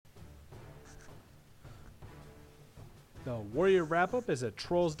The Warrior Wrap-Up is a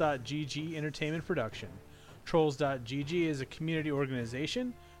Trolls.gg entertainment production. Trolls.gg is a community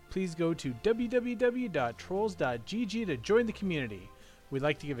organization. Please go to www.trolls.gg to join the community. We'd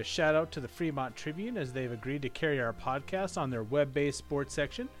like to give a shout out to the Fremont Tribune as they've agreed to carry our podcast on their web-based sports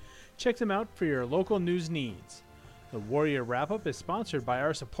section. Check them out for your local news needs. The Warrior Wrap-Up is sponsored by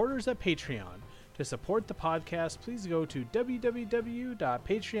our supporters at Patreon. To support the podcast, please go to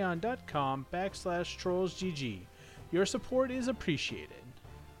www.patreon.com/trollsgg. Your support is appreciated.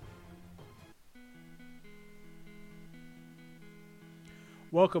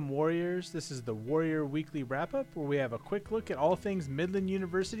 Welcome, Warriors. This is the Warrior Weekly Wrap-Up, where we have a quick look at all things Midland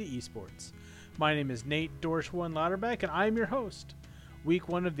University esports. My name is Nate Dorsch1 Lauterbach, and I am your host. Week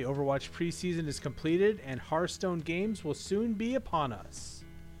 1 of the Overwatch preseason is completed, and Hearthstone games will soon be upon us.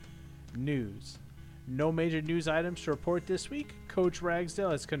 News. No major news items to report this week. Coach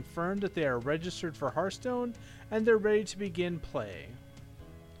Ragsdale has confirmed that they are registered for Hearthstone, and they're ready to begin play.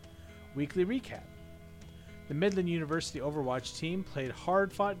 Weekly recap. The Midland University Overwatch team played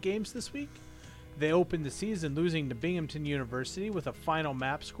hard-fought games this week. They opened the season losing to Binghamton University with a final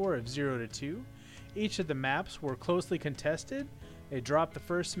map score of 0-2. Each of the maps were closely contested. They dropped the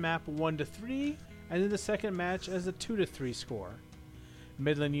first map 1-3, and then the second match as a 2-3 score.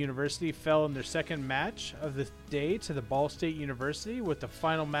 Midland University fell in their second match of the day to the Ball State University with the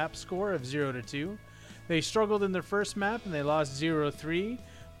final map score of 0-2. They struggled in their first map and they lost 0-3,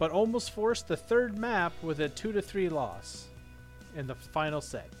 but almost forced the third map with a 2-3 loss in the final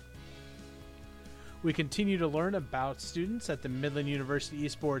set. We continue to learn about students at the Midland University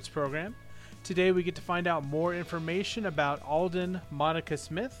Esports program. Today we get to find out more information about Alden Monica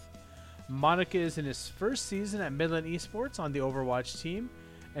Smith. Monica is in his first season at Midland Esports on the Overwatch team,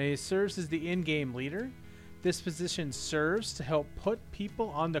 and he serves as the in-game leader. This position serves to help put people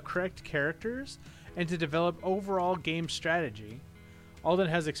on the correct characters and to develop overall game strategy. Alden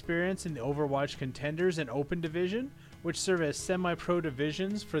has experience in the Overwatch Contenders and Open Division, which serve as semi-pro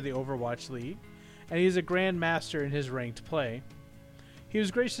divisions for the Overwatch League, and he is a Grandmaster in his ranked play. He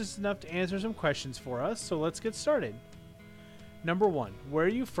was gracious enough to answer some questions for us, so let's get started. Number 1, where are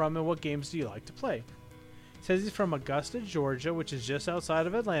you from and what games do you like to play? He says he's from Augusta, Georgia, which is just outside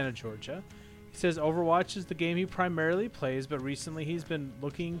of Atlanta, Georgia. He says Overwatch is the game he primarily plays, but recently he's been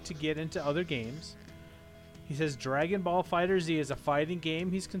looking to get into other games. He says Dragon Ball FighterZ is a fighting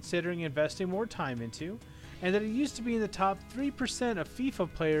game he's considering investing more time into, and that he used to be in the top 3% of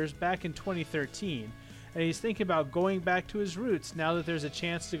FIFA players back in 2013, and he's thinking about going back to his roots now that there's a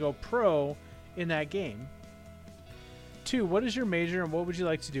chance to go pro in that game. 2, what is your major and what would you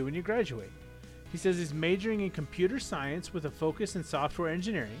like to do when you graduate? He says he's majoring in computer science with a focus in software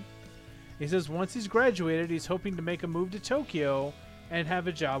engineering. He says once he's graduated, he's hoping to make a move to Tokyo and have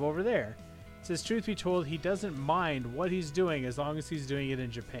a job over there. He says truth be told, he doesn't mind what he's doing as long as he's doing it in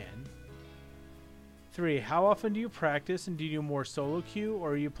Japan. 3, how often do you practice and do you do more solo queue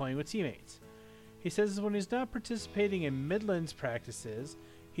or are you playing with teammates? He says when he's not participating in Midland's practices,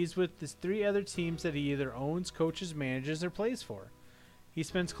 he's with the 3 other teams that he either owns, coaches, manages, or plays for. He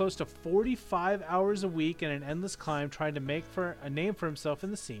spends close to 45 hours a week in an endless climb trying to make for a name for himself in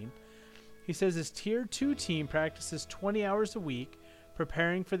the scene. He says his Tier 2 team practices 20 hours a week,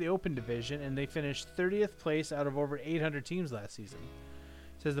 preparing for the Open Division, and they finished 30th place out of over 800 teams last season.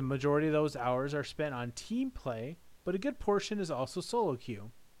 He says the majority of those hours are spent on team play, but a good portion is also solo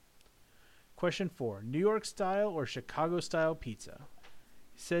queue. Question 4, New York style or Chicago style pizza?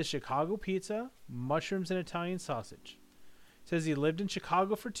 He says Chicago pizza, mushrooms, and Italian sausage. He says he lived in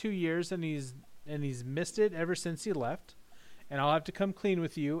Chicago for 2 years and he's missed it ever since he left. And I'll have to come clean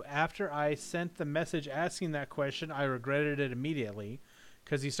with you. After I sent the message asking that question, I regretted it immediately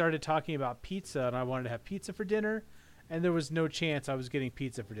because he started talking about pizza and I wanted to have pizza for dinner, and there was no chance I was getting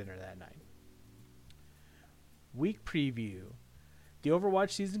pizza for dinner that night. Week preview. The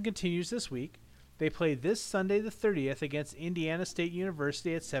Overwatch season continues this week. They play this Sunday the 30th against Indiana State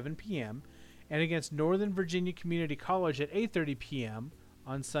University at 7 p.m. and against Northern Virginia Community College at 8:30 p.m.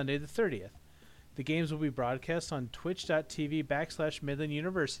 on Sunday the 30th. The games will be broadcast on twitch.tv/Midland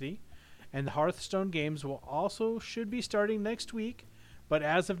University, and the Hearthstone games will also should be starting next week, but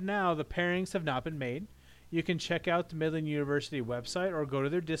as of now, the pairings have not been made. You can check out the Midland University website or go to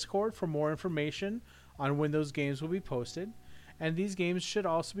their Discord for more information on when those games will be posted, and these games should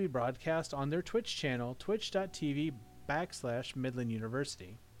also be broadcast on their Twitch channel, twitch.tv/Midland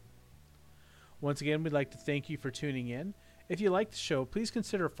University. Once again, we'd like to thank you for tuning in. If you like the show, please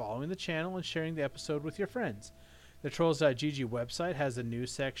consider following the channel and sharing the episode with your friends. The Trolls.gg website has a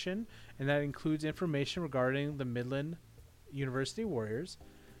news section, and that includes information regarding the Midland University Warriors.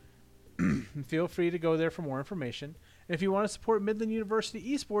 Feel free to go there for more information. And if you want to support Midland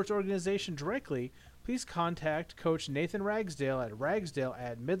University Esports organization directly, please contact Coach Nathan Ragsdale at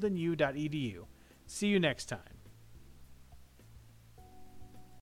ragsdale@midlandu.edu. See you next time.